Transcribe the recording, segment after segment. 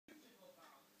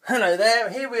Hello there,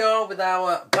 here we are with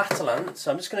our Battle Antz.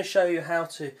 So I'm just going to show you how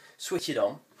to switch it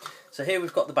on. So here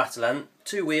we've got the Battle Antz,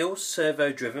 2 wheels,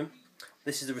 servo driven.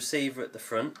 This is the receiver at the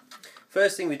front.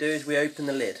 First thing we do is we open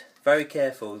the lid. Very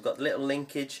careful, we've got the little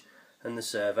linkage and the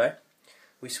servo.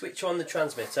 We switch on the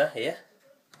transmitter here.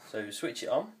 So we switch it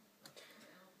on.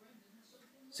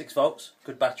 6 volts,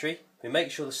 good battery. We make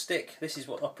sure the stick, this is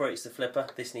what operates the flipper,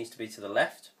 this needs to be to the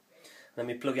left. Then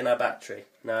we plug in our battery.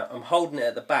 Now I'm holding it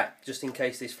at the back just in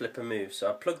case this flipper moves. So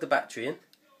I plug the battery in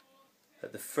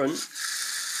at the front.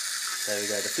 There we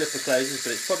go, the flipper closes,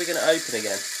 but it's probably going to open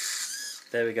again.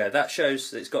 There we go, that shows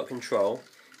that it's got control.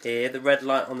 Here the red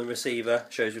light on the receiver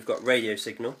shows we've got radio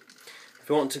signal. If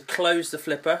we want to close the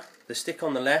flipper, the stick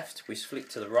on the left, we flick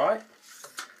to the right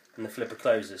and the flipper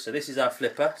closes. So this is our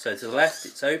flipper, so to the left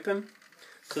it's open,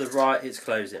 to the right it's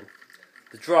closing.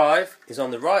 The drive is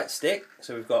on the right stick,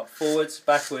 so we've got forwards,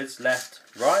 backwards, left,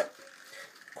 right.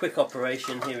 Quick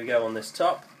operation, here we go on this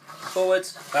top.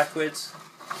 Forwards, backwards,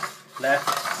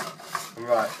 left and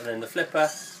right. And then the flipper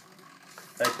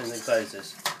opens and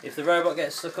closes. If the robot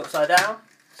gets stuck upside down,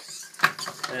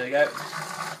 there we go,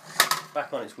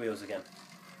 back on its wheels again.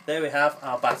 There we have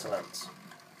our Battle Antz.